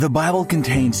The Bible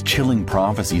contains chilling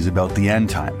prophecies about the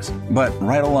end times, but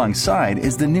right alongside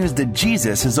is the news that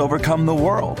Jesus has overcome the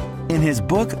world. In his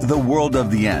book, The World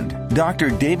of the End, Dr.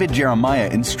 David Jeremiah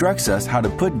instructs us how to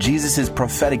put Jesus'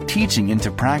 prophetic teaching into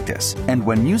practice. And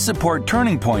when you support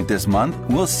Turning Point this month,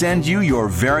 we'll send you your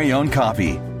very own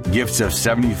copy. Gifts of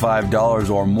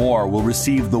 $75 or more will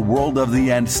receive the World of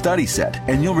the End study set,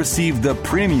 and you'll receive the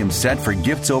premium set for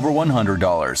gifts over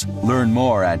 $100. Learn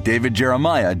more at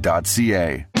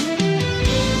davidjeremiah.ca.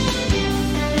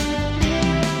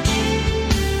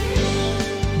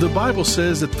 The Bible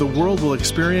says that the world will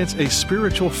experience a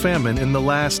spiritual famine in the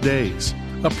last days.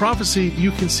 A prophecy you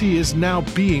can see is now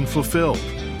being fulfilled.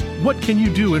 What can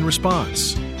you do in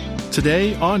response?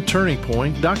 Today on Turning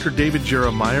Point, Dr. David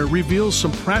Jeremiah reveals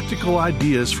some practical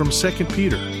ideas from 2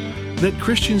 Peter that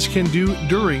Christians can do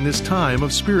during this time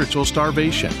of spiritual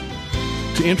starvation.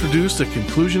 To introduce the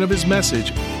conclusion of his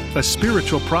message, A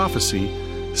Spiritual Prophecy,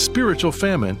 Spiritual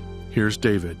Famine, here's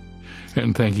David.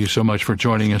 And thank you so much for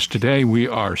joining us today. We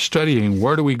are studying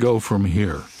Where Do We Go From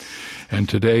Here? And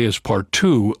today is part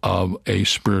 2 of A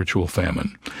Spiritual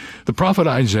Famine. The prophet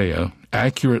Isaiah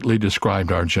accurately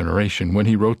described our generation when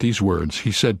he wrote these words.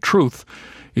 He said, "Truth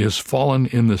is fallen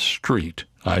in the street,"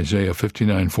 Isaiah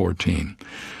 59:14.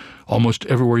 Almost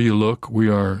everywhere you look, we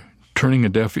are turning a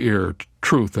deaf ear to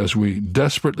truth as we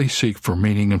desperately seek for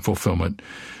meaning and fulfillment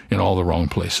in all the wrong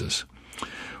places.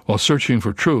 While searching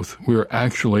for truth, we are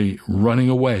actually running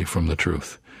away from the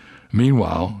truth.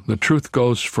 Meanwhile, the truth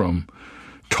goes from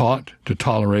taught to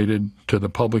tolerated to the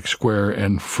public square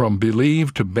and from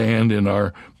believed to banned in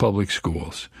our public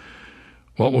schools.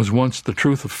 What was once the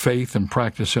truth of faith and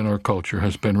practice in our culture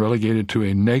has been relegated to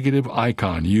a negative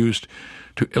icon used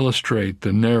to illustrate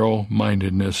the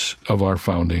narrow-mindedness of our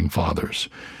founding fathers.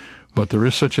 But there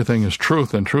is such a thing as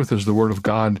truth, and truth is the Word of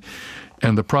God.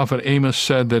 And the prophet Amos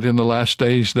said that in the last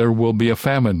days there will be a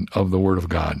famine of the Word of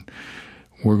God.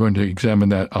 We're going to examine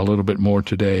that a little bit more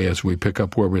today as we pick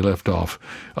up where we left off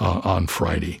on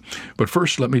Friday. But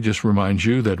first, let me just remind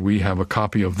you that we have a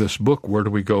copy of this book, Where Do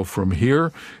We Go From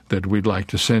Here?, that we'd like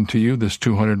to send to you. This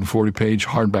 240-page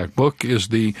hardback book is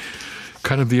the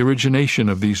kind of the origination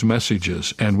of these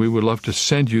messages, and we would love to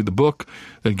send you the book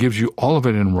that gives you all of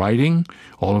it in writing,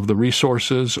 all of the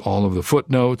resources, all of the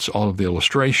footnotes, all of the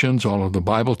illustrations, all of the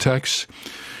Bible texts,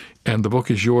 and the book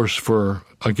is yours for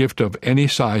a gift of any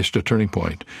size to Turning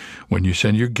Point. When you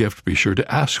send your gift, be sure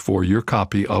to ask for your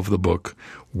copy of the book,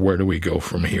 Where Do We Go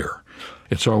From Here?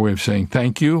 It's our way of saying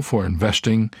thank you for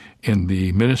investing in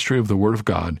the ministry of the Word of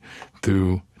God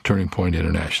through Turning Point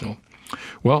International.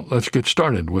 Well, let's get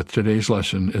started with today's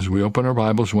lesson as we open our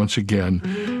Bibles once again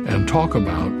and talk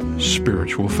about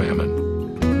spiritual famine.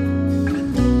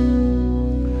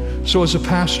 So as a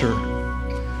pastor,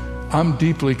 I'm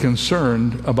deeply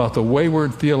concerned about the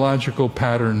wayward theological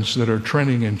patterns that are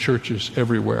trending in churches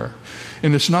everywhere.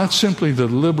 And it's not simply the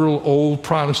liberal, old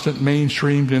Protestant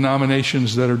mainstream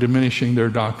denominations that are diminishing their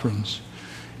doctrines.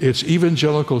 It's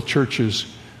evangelical churches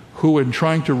who, in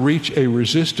trying to reach a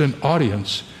resistant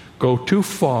audience, go too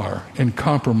far in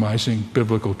compromising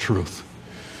biblical truth.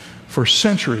 For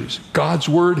centuries, God's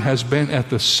Word has been at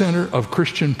the center of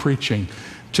Christian preaching.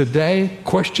 Today,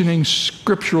 questioning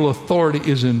scriptural authority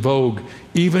is in vogue,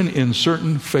 even in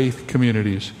certain faith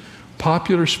communities.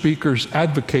 Popular speakers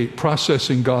advocate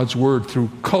processing God's Word through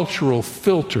cultural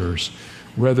filters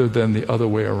rather than the other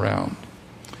way around.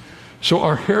 So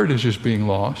our heritage is being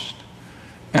lost,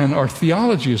 and our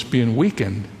theology is being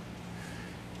weakened,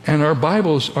 and our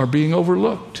Bibles are being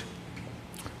overlooked.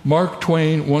 Mark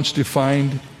Twain once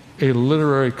defined a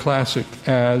literary classic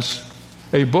as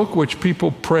a book which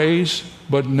people praise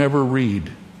but never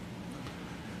read.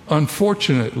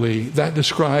 Unfortunately, that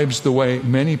describes the way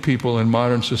many people in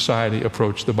modern society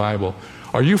approach the Bible.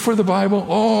 Are you for the Bible?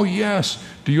 Oh, yes.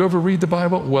 Do you ever read the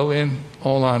Bible? Well, in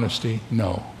all honesty,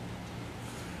 no.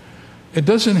 It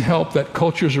doesn't help that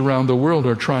cultures around the world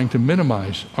are trying to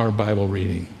minimize our Bible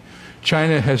reading.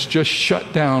 China has just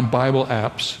shut down Bible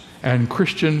apps and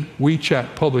Christian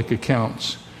WeChat public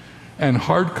accounts, and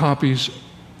hard copies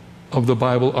of the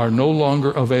Bible are no longer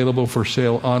available for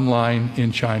sale online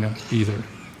in China either.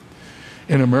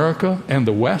 In America and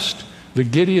the West, the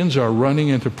Gideons are running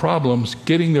into problems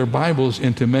getting their Bibles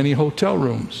into many hotel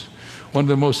rooms. One of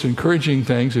the most encouraging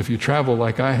things, if you travel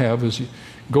like I have, is you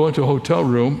go into a hotel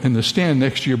room, in the stand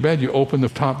next to your bed, you open the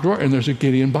top drawer, and there's a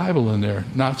Gideon Bible in there.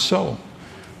 Not so.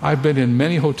 I've been in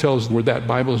many hotels where that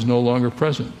Bible is no longer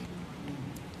present.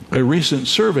 A recent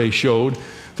survey showed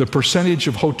the percentage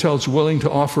of hotels willing to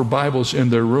offer Bibles in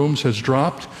their rooms has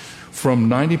dropped from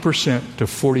 90% to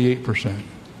 48%.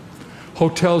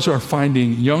 hotels are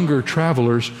finding younger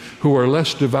travelers who are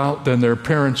less devout than their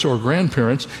parents or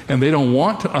grandparents, and they don't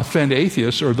want to offend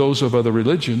atheists or those of other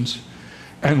religions.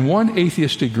 And one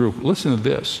atheistic group, listen to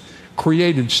this,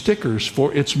 created stickers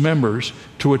for its members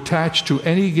to attach to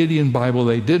any Gideon Bible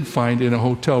they did find in a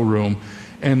hotel room.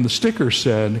 And the sticker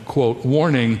said, quote,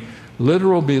 "Warning,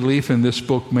 literal belief in this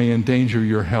book may endanger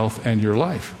your health and your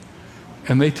life."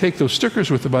 And they take those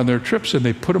stickers with them on their trips and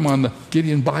they put them on the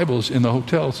Gideon Bibles in the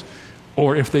hotels.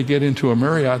 Or if they get into a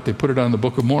Marriott, they put it on the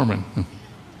Book of Mormon.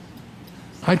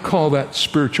 I'd call that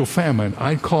spiritual famine.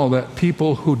 I'd call that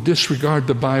people who disregard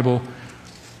the Bible,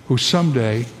 who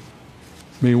someday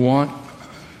may want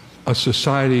a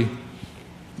society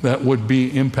that would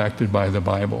be impacted by the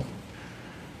Bible.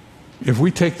 If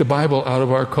we take the Bible out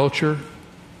of our culture,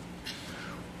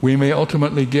 we may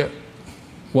ultimately get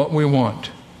what we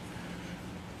want.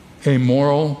 A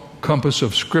moral compass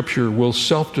of Scripture will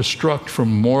self-destruct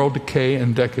from moral decay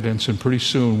and decadence, and pretty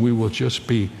soon we will just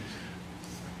be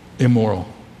immoral,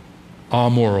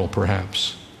 amoral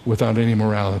perhaps, without any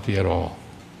morality at all.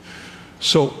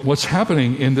 So what's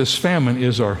happening in this famine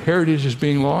is our heritage is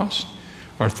being lost,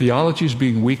 our theology is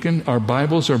being weakened, our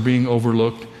Bibles are being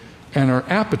overlooked, and our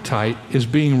appetite is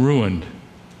being ruined.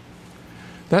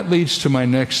 That leads to my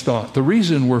next thought. The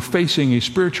reason we're facing a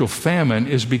spiritual famine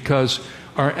is because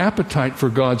our appetite for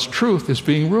God's truth is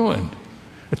being ruined.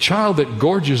 A child that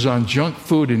gorges on junk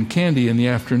food and candy in the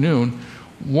afternoon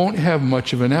won't have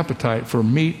much of an appetite for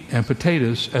meat and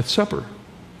potatoes at supper.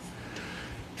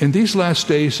 In these last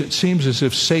days, it seems as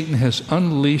if Satan has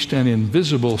unleashed an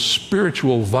invisible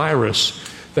spiritual virus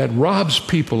that robs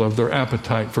people of their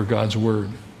appetite for God's Word.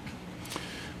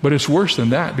 But it's worse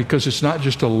than that, because it's not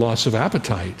just a loss of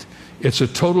appetite. It's a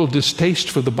total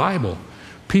distaste for the Bible.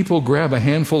 People grab a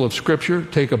handful of Scripture,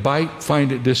 take a bite,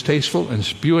 find it distasteful, and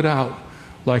spew it out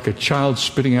like a child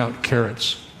spitting out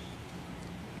carrots.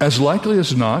 As likely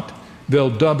as not, they'll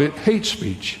dub it hate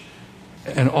speech.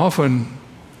 And often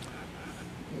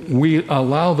we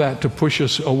allow that to push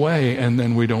us away, and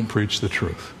then we don't preach the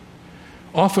truth.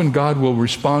 Often God will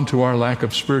respond to our lack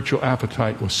of spiritual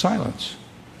appetite with silence.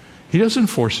 He doesn't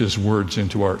force His words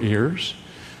into our ears.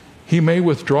 He may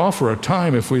withdraw for a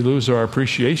time if we lose our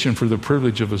appreciation for the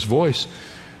privilege of His voice,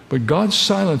 but God's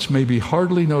silence may be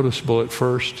hardly noticeable at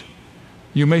first.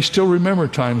 You may still remember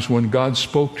times when God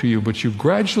spoke to you, but you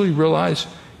gradually realize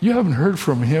you haven't heard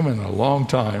from Him in a long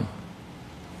time.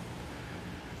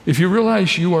 If you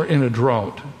realize you are in a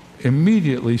drought,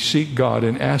 immediately seek God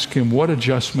and ask Him what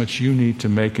adjustments you need to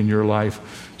make in your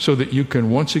life so that you can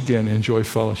once again enjoy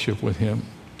fellowship with Him.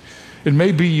 It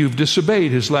may be you've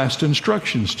disobeyed His last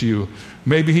instructions to you.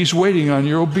 Maybe He's waiting on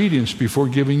your obedience before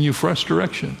giving you fresh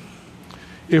direction.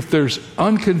 If there's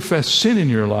unconfessed sin in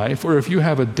your life, or if you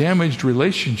have a damaged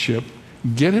relationship,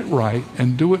 get it right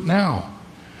and do it now.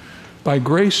 By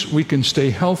grace, we can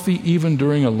stay healthy even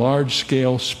during a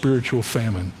large-scale spiritual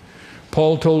famine.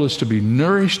 Paul told us to be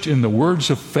nourished in the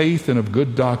words of faith and of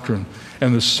good doctrine.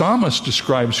 And the psalmist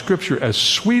described Scripture as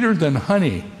sweeter than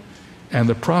honey. And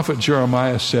the prophet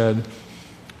Jeremiah said,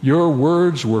 "Your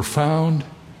words were found,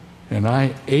 and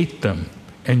I ate them,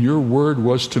 and your word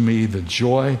was to me the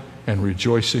joy and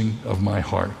rejoicing of my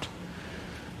heart."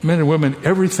 Men and women,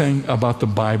 everything about the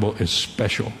Bible is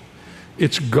special.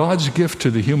 It's God's gift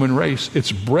to the human race.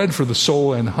 It's bread for the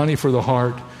soul and honey for the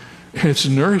heart. It's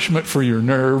nourishment for your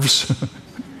nerves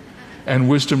and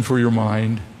wisdom for your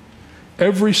mind.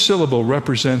 Every syllable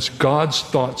represents God's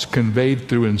thoughts conveyed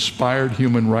through inspired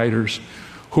human writers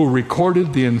who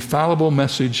recorded the infallible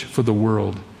message for the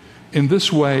world. In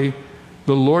this way,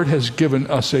 the Lord has given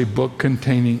us a book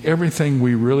containing everything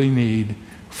we really need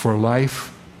for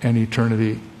life and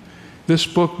eternity. This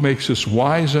book makes us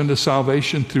wise unto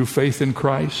salvation through faith in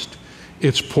Christ.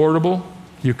 It's portable.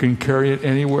 You can carry it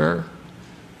anywhere.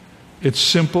 It's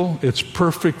simple. It's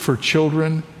perfect for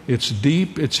children. It's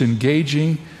deep. It's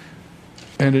engaging.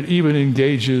 And it even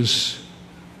engages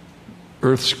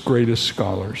Earth's greatest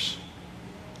scholars.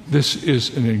 This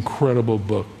is an incredible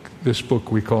book, this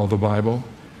book we call the Bible.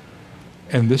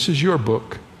 And this is your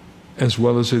book as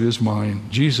well as it is mine.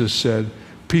 Jesus said,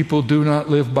 "People do not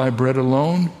live by bread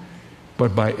alone,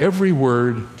 but by every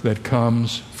word that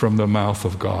comes from the mouth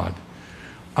of God."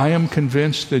 I am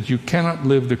convinced that you cannot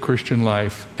live the Christian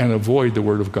life and avoid the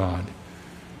Word of God.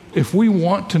 If we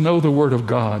want to know the Word of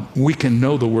God, we can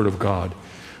know the Word of God.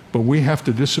 But we have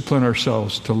to discipline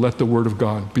ourselves to let the Word of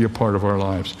God be a part of our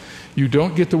lives. You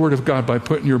don't get the Word of God by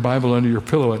putting your Bible under your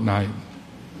pillow at night.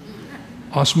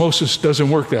 Osmosis doesn't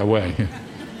work that way.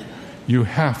 You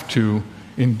have to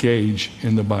engage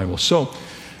in the Bible. So,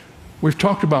 We've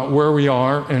talked about where we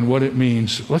are and what it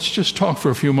means. Let's just talk for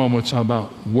a few moments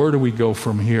about where do we go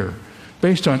from here.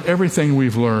 Based on everything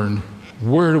we've learned,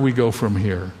 where do we go from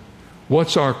here?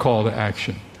 What's our call to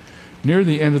action? Near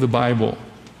the end of the Bible,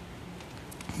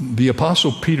 the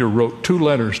Apostle Peter wrote 2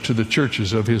 letters to the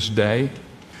churches of his day,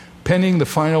 penning the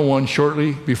final one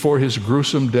shortly before his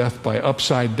gruesome death by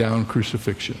upside-down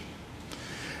crucifixion.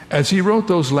 As he wrote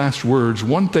those last words,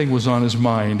 one thing was on his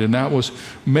mind, and that was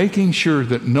making sure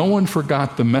that no one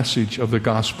forgot the message of the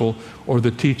gospel or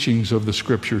the teachings of the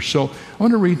Scriptures. So I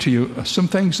want to read to you some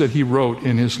things that he wrote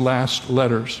in his last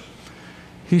letters.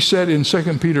 He said in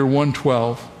 2 Peter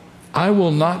 1:12, "I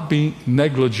will not be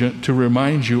negligent to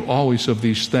remind you always of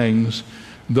these things,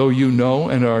 though you know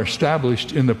and are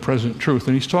established in the present truth."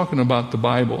 And he's talking about the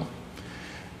Bible.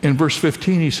 In verse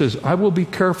 15, he says, "I will be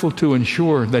careful to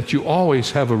ensure that you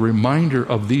always have a reminder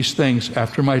of these things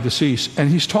after my decease."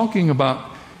 And he's talking about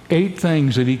 8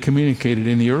 things that he communicated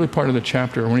in the early part of the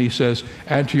chapter when he says,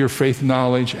 add to your faith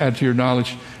knowledge, add to your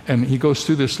knowledge. And he goes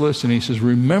through this list and he says,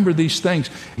 remember these things.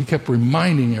 He kept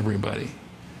reminding everybody.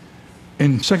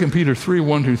 In 2 Peter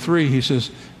 3:1-3, he says,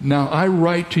 "Now I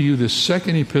write to you this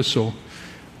second epistle,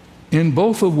 in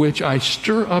both of which I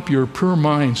stir up your pure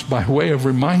minds by way of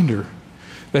reminder,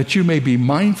 that you may be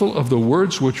mindful of the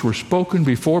words which were spoken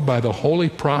before by the holy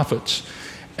prophets,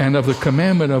 and of the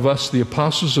commandment of us, the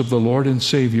apostles of the Lord and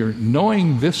Savior,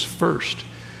 knowing this first,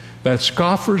 that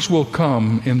scoffers will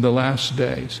come in the last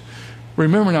days."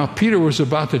 Remember now, Peter was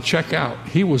about to check out.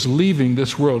 He was leaving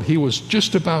this world. He was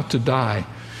just about to die.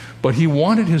 But he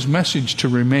wanted his message to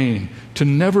remain, to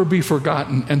never be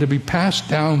forgotten, and to be passed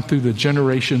down through the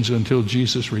generations until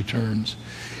Jesus returns.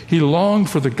 He longed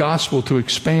for the gospel to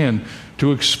expand,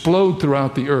 to explode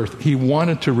throughout the earth. He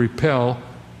wanted to repel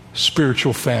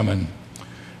spiritual famine.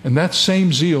 And that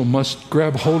same zeal must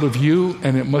grab hold of you,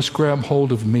 and it must grab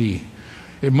hold of me.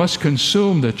 It must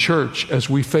consume the church as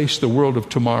we face the world of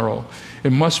tomorrow.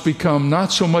 It must become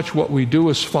not so much what we do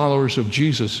as followers of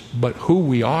Jesus, but who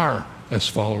we are as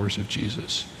followers of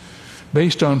Jesus.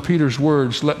 Based on Peter's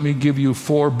words, let me give you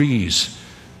 4 B's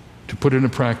to put into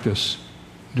practice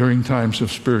during times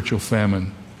of spiritual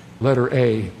famine. Letter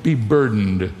A, be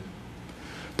burdened.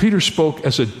 Peter spoke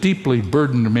as a deeply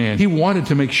burdened man. He wanted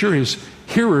to make sure his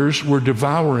hearers were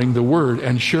devouring the word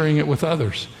and sharing it with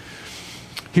others.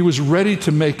 He was ready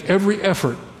to make every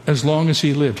effort as long as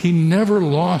he lived. He never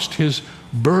lost his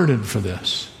burden for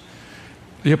this.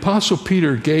 The Apostle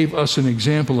Peter gave us an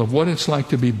example of what it's like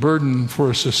to be burdened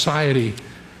for a society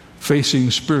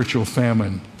facing spiritual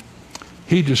famine.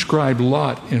 He described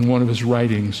Lot in one of his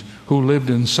writings, who lived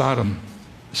in Sodom.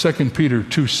 2 Peter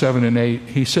 2:7-8,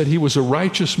 he said he was a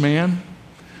righteous man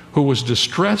who was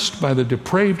distressed by the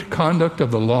depraved conduct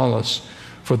of the lawless.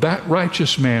 For that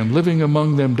righteous man, living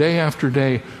among them day after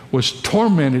day, was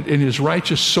tormented in his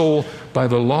righteous soul by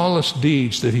the lawless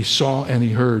deeds that he saw and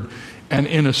he heard. And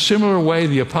in a similar way,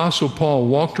 the Apostle Paul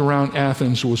walked around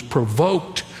Athens, was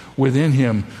provoked within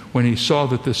him when he saw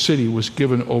that the city was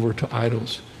given over to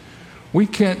idols. We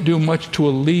can't do much to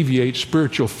alleviate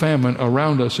spiritual famine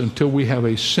around us until we have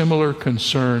a similar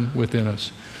concern within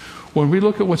us. When we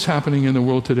look at what's happening in the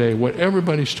world today, what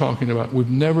everybody's talking about, we've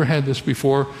never had this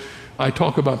before. I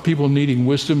talk about people needing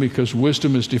wisdom because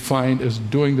wisdom is defined as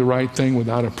doing the right thing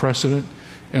without a precedent.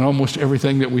 And almost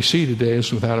everything that we see today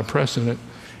is without a precedent.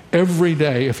 Every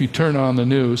day, if you turn on the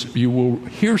news, you will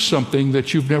hear something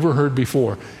that you've never heard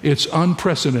before. It's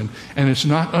unprecedented. And it's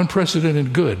not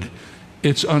unprecedented good.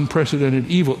 It's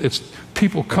unprecedented evil. It's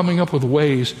people coming up with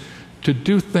ways to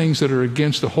do things that are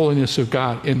against the holiness of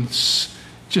God. And it's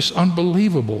just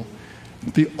unbelievable.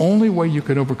 The only way you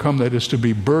can overcome that is to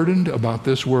be burdened about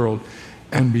this world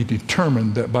and be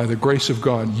determined that by the grace of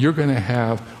God, you're going to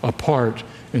have a part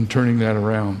in turning that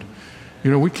around. You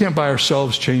know, we can't by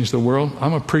ourselves change the world.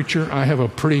 I'm a preacher. I have a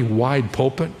pretty wide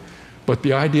pulpit. But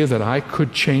the idea that I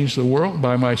could change the world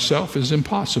by myself is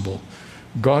impossible.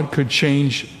 God could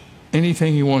change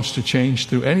anything he wants to change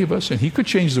through any of us, and he could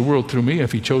change the world through me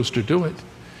if he chose to do it.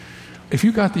 If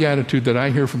you got the attitude that I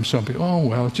hear from some people, oh,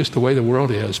 well, it's just the way the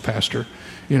world is, Pastor.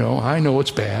 You know, I know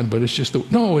it's bad, but it's just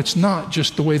no, it's not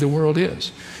just the way the world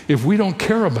is. If we don't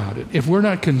care about it, if we're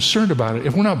not concerned about it,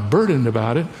 if we're not burdened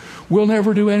about it, we'll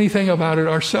never do anything about it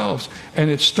ourselves. And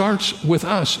it starts with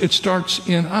us. It starts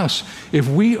in us. If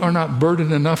we are not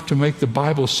burdened enough to make the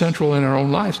Bible central in our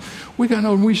own lives, we got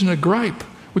no reason to gripe.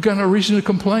 We got no reason to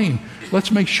complain. Let's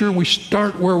make sure we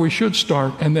start where we should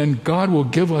start, and then God will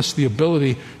give us the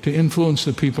ability to influence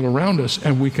the people around us,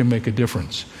 and we can make a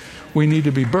difference. We need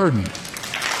to be burdened.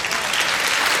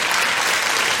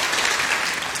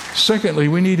 Secondly,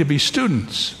 we need to be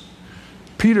students.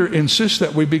 Peter insists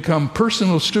that we become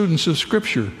personal students of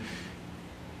Scripture.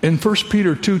 In 1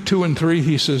 Peter 2 and 3,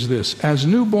 he says this, "As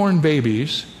newborn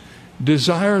babies,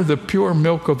 desire the pure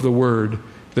milk of the word,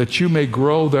 that you may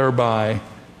grow thereby,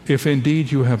 if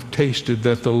indeed you have tasted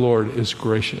that the Lord is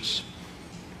gracious."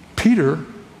 Peter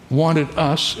wanted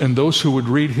us and those who would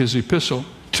read his epistle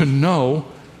to know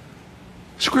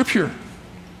Scripture.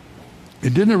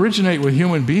 It didn't originate with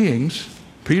human beings.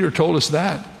 Peter told us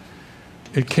that.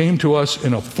 It came to us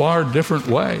in a far different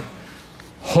way.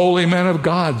 Holy men of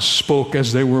God spoke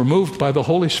as they were moved by the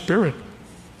Holy Spirit.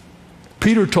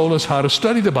 Peter told us how to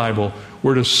study the Bible.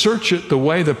 We're to search it the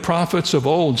way the prophets of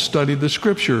old studied the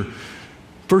Scripture.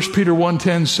 1 Peter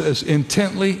 1:10 says,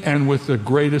 "Intently and with the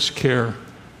greatest care."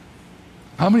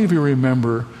 How many of you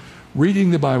remember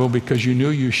reading the Bible because you knew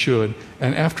you should,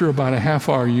 and after about a half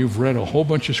hour you've read a whole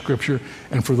bunch of Scripture,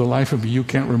 and for the life of you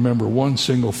can't remember one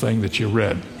single thing that you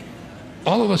read?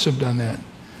 All of us have done that.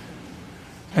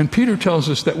 And Peter tells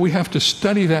us that we have to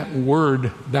study that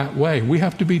word that way. We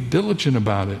have to be diligent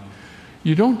about it.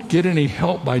 You don't get any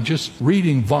help by just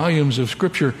reading volumes of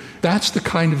Scripture. That's the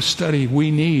kind of study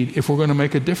we need if we're going to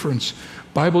make a difference.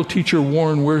 Bible teacher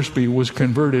Warren Wiersbe was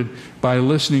converted by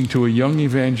listening to a young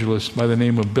evangelist by the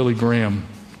name of Billy Graham.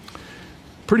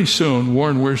 Pretty soon,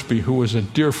 Warren Wiersbe, who was a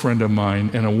dear friend of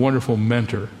mine and a wonderful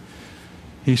mentor,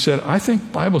 he said, "I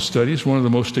think Bible study is one of the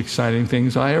most exciting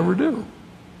things I ever do."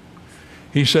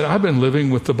 He said, "I've been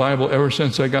living with the Bible ever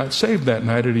since I got saved that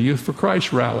night at a Youth for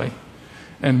Christ rally.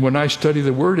 And when I study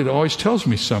the Word, it always tells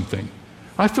me something.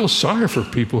 I feel sorry for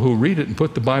people who read it and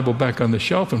put the Bible back on the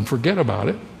shelf and forget about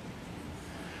it."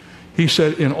 He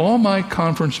said, "In all my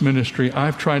conference ministry,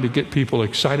 I've tried to get people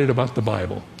excited about the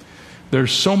Bible.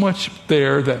 There's so much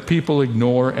there that people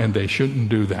ignore, and they shouldn't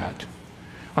do that.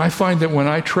 I find that when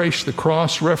I trace the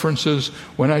cross references,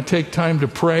 when I take time to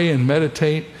pray and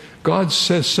meditate, God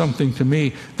says something to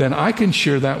me, then I can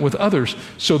share that with others.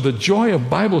 So the joy of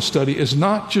Bible study is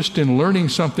not just in learning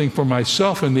something for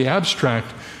myself in the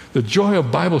abstract. The joy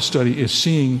of Bible study is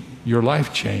seeing your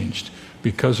life changed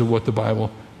because of what the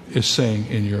Bible is saying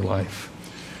in your life."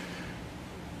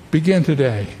 Begin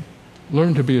today.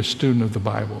 Learn to be a student of the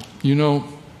Bible. You know,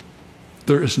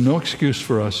 there is no excuse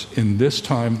for us in this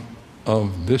time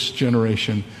of this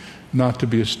generation not to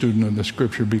be a student of the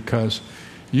Scripture, because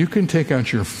you can take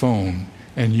out your phone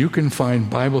and you can find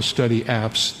Bible study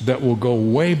apps that will go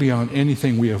way beyond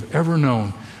anything we have ever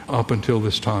known up until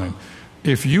this time.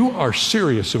 If you are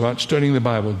serious about studying the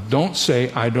Bible, don't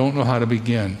say, "I don't know how to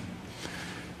begin."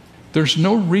 There's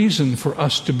no reason for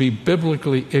us to be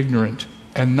biblically ignorant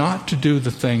and not to do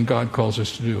the thing God calls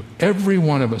us to do. Every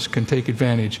one of us can take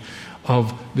advantage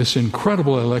of this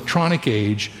incredible electronic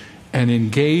age and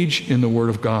engage in the Word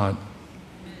of God.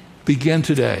 Begin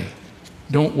today.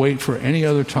 Don't wait for any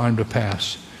other time to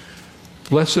pass.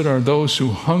 Blessed are those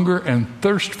who hunger and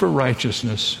thirst for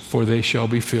righteousness, for they shall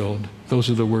be filled. Those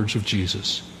are the words of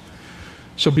Jesus.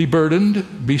 So be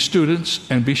burdened, be students,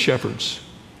 and be shepherds.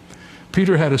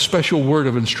 Peter had a special word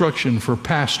of instruction for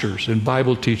pastors and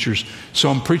Bible teachers, so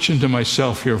I'm preaching to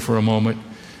myself here for a moment.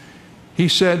 He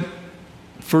said,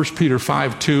 1 Peter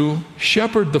 5:2,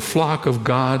 "Shepherd the flock of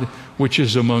God which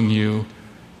is among you,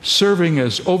 serving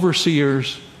as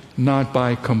overseers, not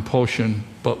by compulsion,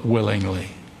 but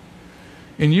willingly."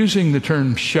 In using the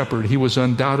term shepherd, he was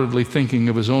undoubtedly thinking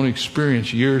of his own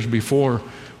experience years before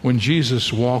when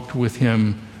Jesus walked with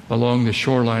him along the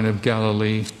shoreline of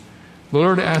Galilee. The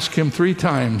Lord asked him 3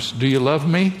 times, "Do you love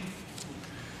me?"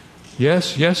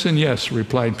 "Yes, yes, and yes,"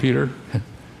 replied Peter.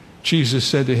 Jesus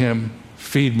said to him,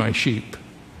 "Feed my sheep."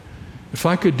 If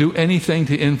I could do anything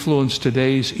to influence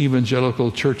today's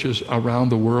evangelical churches around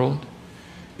the world,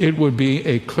 it would be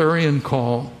a clarion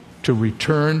call to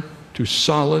return to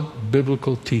solid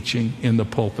biblical teaching in the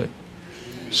pulpit.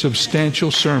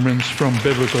 Substantial sermons from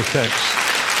biblical texts.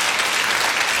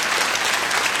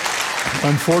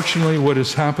 Unfortunately, what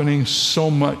is happening so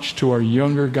much to our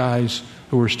younger guys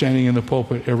who are standing in the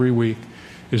pulpit every week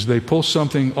is they pull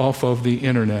something off of the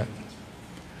internet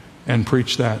and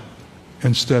preach that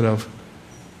instead of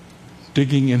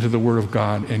digging into the Word of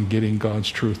God and getting God's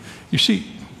truth. You see,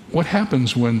 what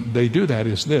happens when they do that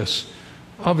is this.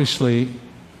 Obviously,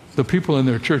 the people in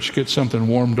their church get something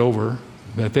warmed over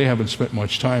that they haven't spent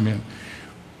much time in.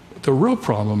 The real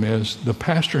problem is the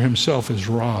pastor himself is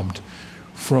robbed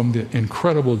from the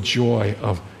incredible joy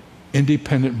of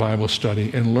independent Bible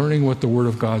study and learning what the Word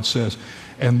of God says.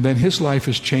 And then his life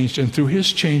is changed, and through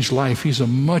his changed life, he's a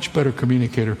much better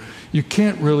communicator. You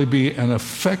can't really be an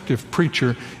effective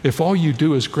preacher if all you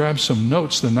do is grab some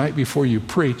notes the night before you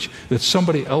preach that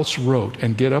somebody else wrote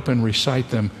and get up and recite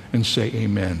them and say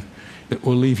amen. that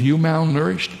will leave you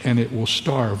malnourished, and it will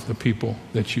starve the people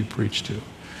that you preach to.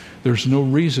 There's no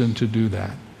reason to do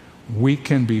that. We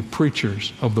can be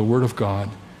preachers of the Word of God,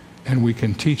 and we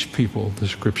can teach people the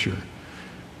Scripture.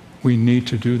 We need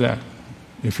to do that.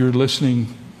 If you're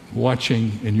listening,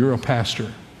 watching, and you're a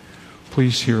pastor,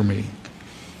 please hear me.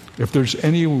 If there's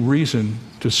any reason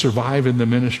to survive in the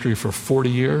ministry for 40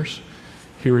 years,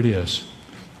 here it is.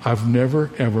 I've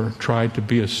never, ever tried to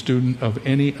be a student of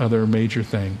any other major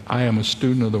thing. I am a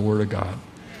student of the Word of God.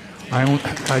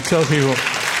 I tell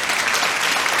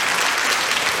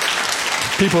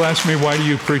people ask me, why do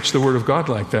you preach the Word of God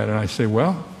like that? And I say,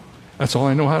 well, that's all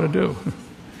I know how to do.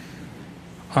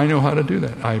 I know how to do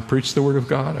that. I preach the Word of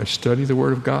God. I study the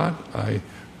Word of God. I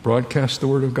broadcast the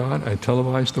Word of God. I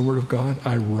televise the Word of God.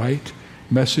 I write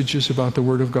messages about the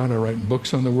Word of God. I write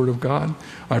books on the Word of God.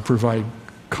 I provide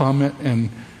comment and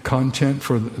content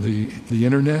for the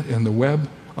internet and the web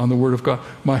on the Word of God.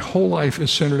 My whole life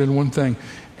is centered in one thing.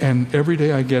 And every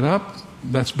day I get up,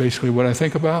 that's basically what I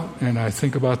think about. And I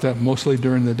think about that mostly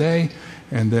during the day.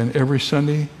 And then every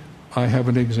Sunday, I have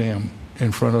an exam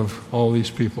in front of all these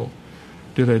people.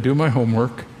 Did I do my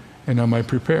homework? And am I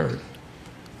prepared?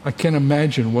 I can't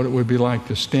imagine what it would be like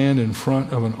to stand in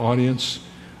front of an audience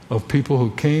of people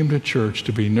who came to church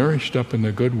to be nourished up in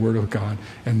the good Word of God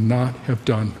and not have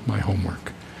done my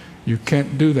homework. You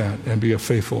can't do that and be a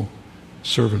faithful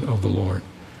servant of the Lord.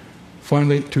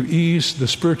 Finally, to ease the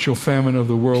spiritual famine of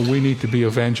the world, we need to be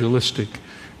evangelistic.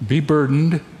 Be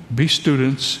burdened, be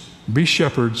students, be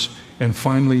shepherds, and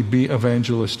finally be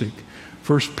evangelistic.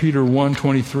 1 Peter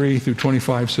 1:23 through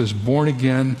 25 says, born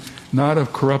again, not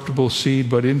of corruptible seed,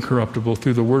 but incorruptible,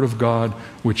 through the Word of God,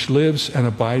 which lives and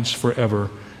abides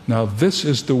forever. Now this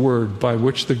is the word by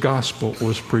which the gospel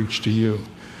was preached to you.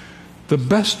 The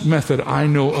best method I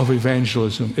know of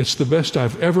evangelism, it's the best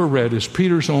I've ever read, is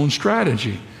Peter's own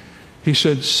strategy. He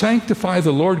said, sanctify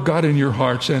the Lord God in your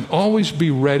hearts and always be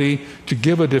ready to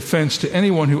give a defense to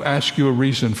anyone who asks you a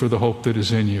reason for the hope that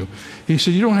is in you. He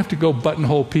said, you don't have to go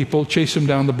buttonhole people, chase them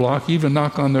down the block, even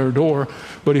knock on their door.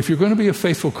 But if you're going to be a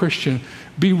faithful Christian,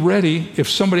 be ready if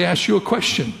somebody asks you a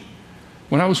question.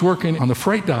 When I was working on the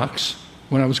freight docks,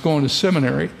 when I was going to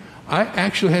seminary, I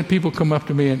actually had people come up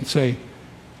to me and say,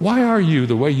 why are you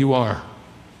the way you are?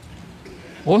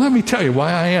 Well, let me tell you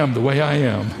why I am the way I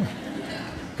am.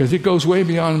 Because it goes way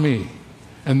beyond me.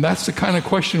 And that's the kind of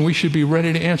question we should be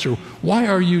ready to answer. Why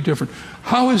are you different?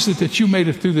 How is it that you made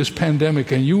it through this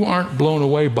pandemic and you aren't blown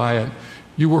away by it?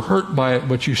 You were hurt by it,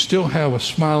 but you still have a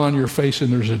smile on your face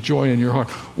and there's a joy in your heart.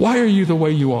 Why are you the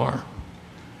way you are?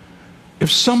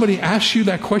 If somebody asks you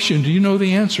that question, do you know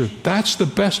the answer? That's the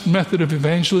best method of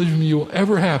evangelism you will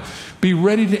ever have. Be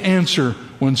ready to answer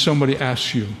when somebody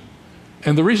asks you.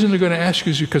 And the reason they're going to ask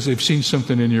you is because they've seen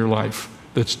something in your life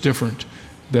that's different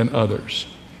than others.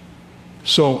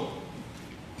 So,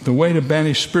 the way to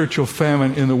banish spiritual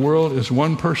famine in the world is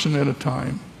one person at a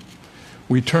time.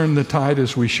 We turn the tide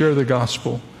as we share the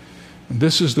gospel. And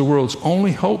this is the world's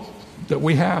only hope that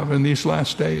we have in these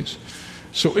last days.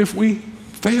 So if we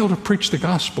fail to preach the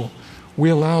gospel, we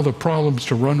allow the problems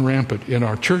to run rampant in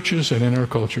our churches and in our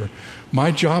culture. My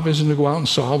job isn't to go out and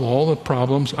solve all the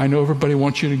problems. I know everybody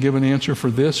wants you to give an answer for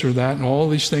this or that and all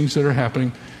these things that are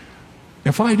happening.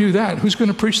 If I do that, who's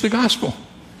going to preach the gospel?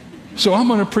 So I'm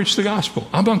going to preach the gospel.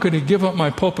 I'm not going to give up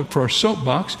my pulpit for a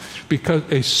soapbox, because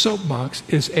a soapbox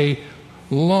is a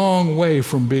long way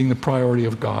from being the priority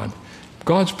of God.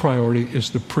 God's priority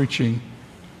is the preaching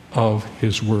of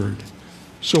His Word.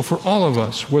 So for all of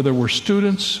us, whether we're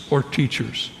students or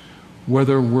teachers,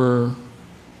 whether we're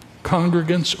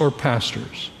congregants or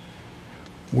pastors,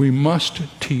 we must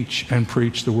teach and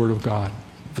preach the Word of God.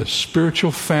 The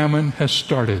spiritual famine has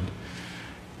started.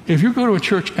 If you go to a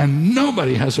church and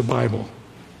nobody has a Bible,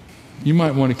 you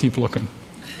might want to keep looking.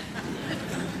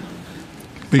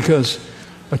 Because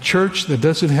a church that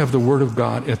doesn't have the Word of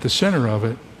God at the center of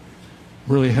it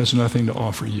really has nothing to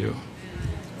offer you.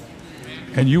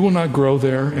 And you will not grow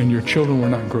there, and your children will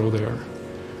not grow there.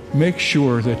 Make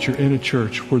sure that you're in a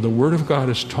church where the Word of God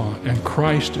is taught and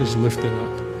Christ is lifted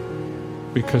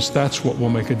up, because that's what will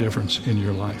make a difference in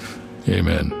your life.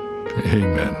 Amen.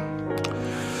 Amen.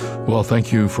 Well,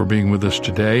 thank you for being with us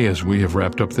today as we have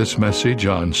wrapped up this message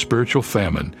on spiritual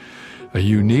famine, a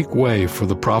unique way for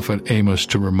the prophet Amos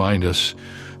to remind us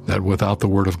that without the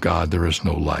Word of God, there is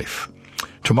no life.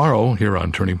 Tomorrow, here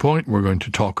on Turning Point, we're going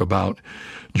to talk about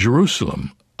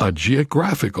Jerusalem, a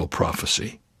geographical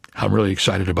prophecy. I'm really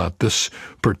excited about this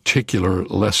particular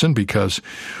lesson because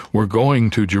we're going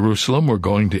to Jerusalem, we're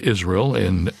going to Israel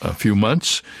in a few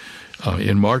months.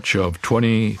 In March of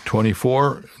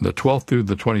 2024, the 12th through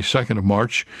the 22nd of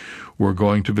March, we're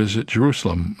going to visit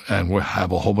Jerusalem, and we'll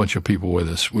have a whole bunch of people with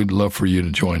us. We'd love for you to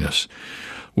join us.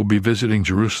 We'll be visiting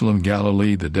Jerusalem,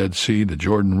 Galilee, the Dead Sea, the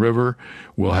Jordan River.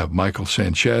 We'll have Michael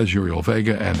Sanchez, Uriel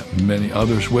Vega, and many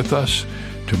others with us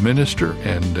to minister,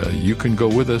 and you can go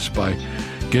with us by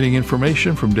getting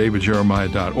information from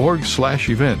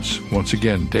davidjeremiah.org/events. Once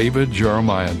again,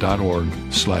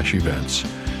 davidjeremiah.org/events.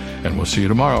 And we'll see you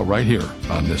tomorrow right here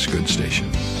on this good station.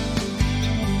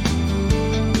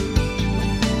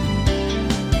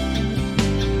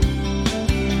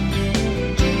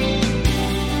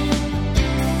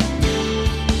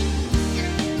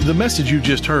 The message you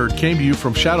just heard came to you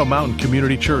from Shadow Mountain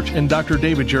Community Church and Dr.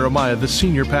 David Jeremiah, the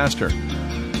senior pastor.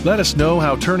 Let us know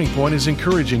how Turning Point is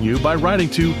encouraging you by writing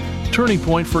to Turning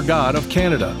Point for God of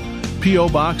Canada, P.O.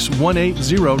 Box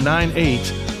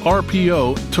 18098,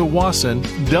 RPO, Tawasin,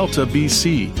 Delta,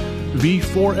 BC,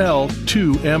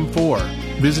 V4L2M4.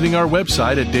 Visiting our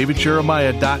website at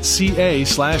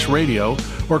davidjeremiah.ca/radio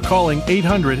or calling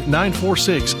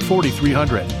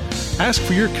 800-946-4300. Ask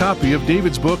for your copy of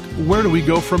David's book, Where Do We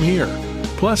Go From Here?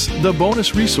 Plus the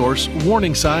bonus resource,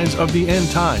 Warning Signs of the End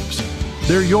Times.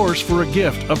 They're yours for a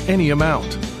gift of any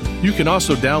amount. You can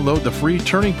also download the free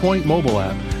Turning Point mobile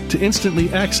app to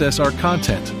instantly access our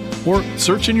content, or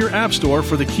search in your app store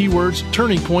for the keywords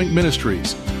Turning Point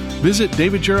Ministries. Visit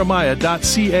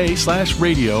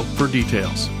davidjeremiah.ca/radio for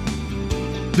details.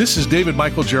 This is David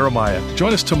Michael Jeremiah.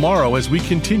 Join us tomorrow as we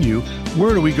continue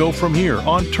Where Do We Go From Here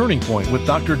on Turning Point with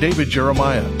Dr. David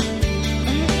Jeremiah.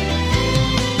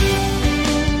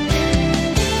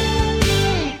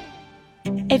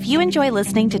 If you enjoy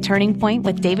listening to Turning Point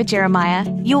with David Jeremiah,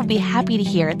 you will be happy to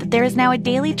hear that there is now a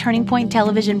daily Turning Point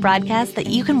television broadcast that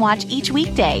you can watch each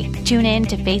weekday. Tune in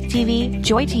to Faith TV,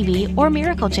 Joy TV, or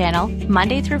Miracle Channel,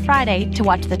 Monday through Friday, to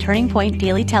watch the Turning Point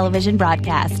daily television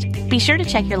broadcast. Be sure to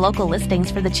check your local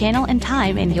listings for the channel and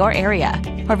time in your area,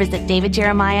 or visit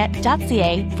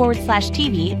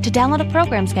davidjeremiah.ca/TV to download a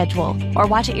program schedule or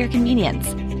watch at your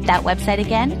convenience. That website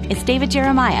again is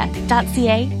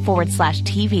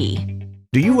davidjeremiah.ca/TV.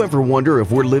 Do you ever wonder if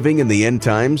we're living in the end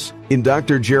times? In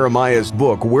Dr. Jeremiah's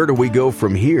book, Where Do We Go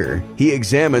From Here?, he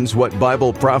examines what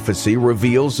Bible prophecy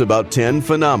reveals about 10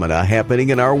 phenomena happening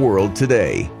in our world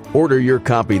today. Order your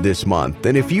copy this month,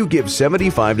 and if you give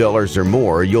 $75 or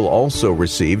more, you'll also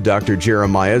receive Dr.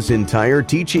 Jeremiah's entire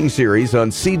teaching series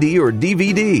on CD or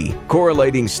DVD,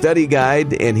 correlating study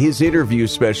guide, and his interview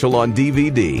special on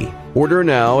DVD. Order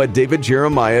now at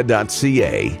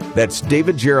davidjeremiah.ca. That's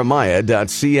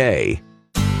davidjeremiah.ca.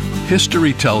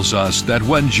 History tells us that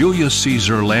when Julius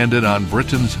Caesar landed on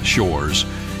Britain's shores,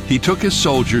 he took his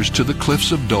soldiers to the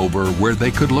cliffs of Dover where they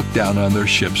could look down on their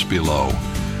ships below.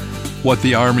 What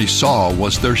the army saw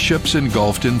was their ships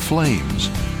engulfed in flames.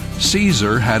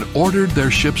 Caesar had ordered their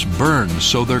ships burned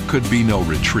so there could be no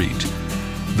retreat.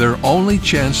 Their only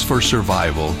chance for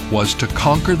survival was to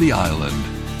conquer the island,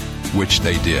 which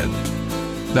they did.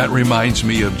 That reminds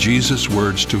me of Jesus'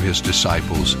 words to his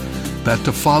disciples, that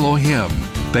to follow him,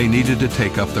 they needed to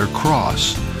take up their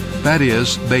cross. That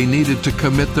is, they needed to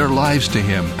commit their lives to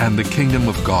him and the kingdom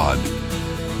of God.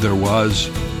 There was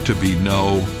to be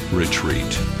no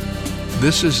retreat.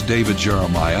 This is David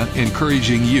Jeremiah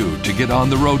encouraging you to get on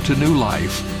the road to new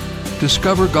life.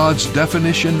 Discover God's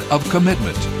definition of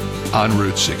commitment on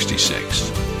Route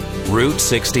 66. Route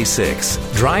 66,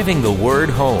 driving the word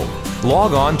home.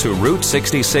 Log on to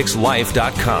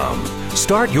Route66Life.com.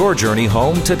 Start your journey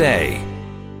home today.